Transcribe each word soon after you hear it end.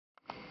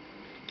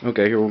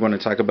Okay, here we're going to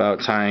talk about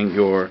tying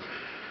your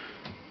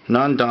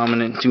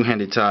non-dominant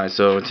two-handed tie.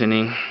 So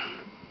Tinny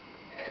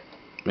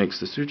makes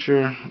the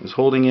suture, is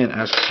holding it,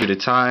 asks you to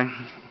tie.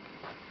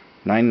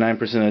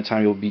 99% of the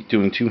time you'll be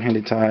doing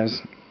two-handed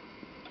ties.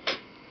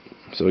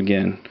 So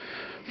again,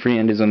 free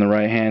end is on the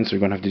right hand, so you're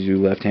going to have to do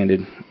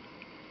left-handed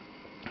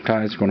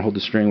ties. You're going to hold the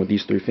string with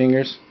these 3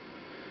 fingers.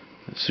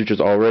 The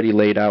suture's already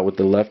laid out with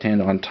the left hand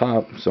on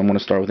top, so I'm going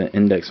to start with an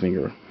index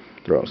finger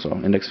throw. So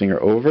index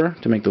finger over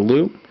to make the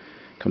loop.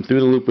 Come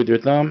through the loop with your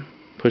thumb,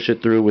 push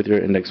it through with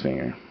your index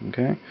finger.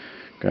 Okay?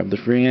 Grab the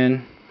free end.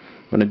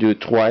 I'm going to do it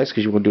twice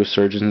because you want to do a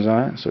surgeon's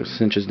on it. So it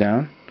cinches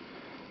down.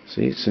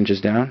 See, it cinches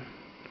down.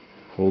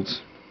 Holds.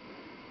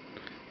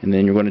 And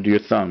then you're going to do your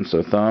thumb.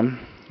 So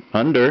thumb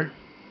under,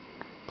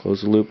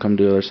 close the loop, come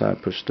to the other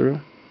side, push through.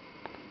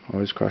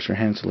 Always cross your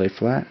hands to lay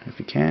flat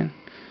if you can.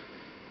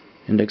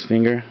 Index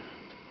finger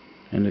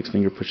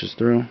pushes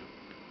through,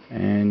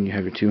 and you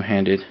have your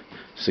two-handed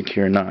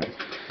secure knot.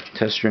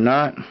 Test your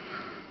knot.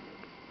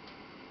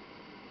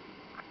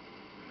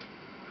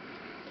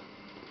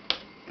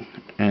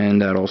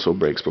 And that also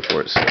breaks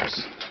before it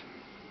slips.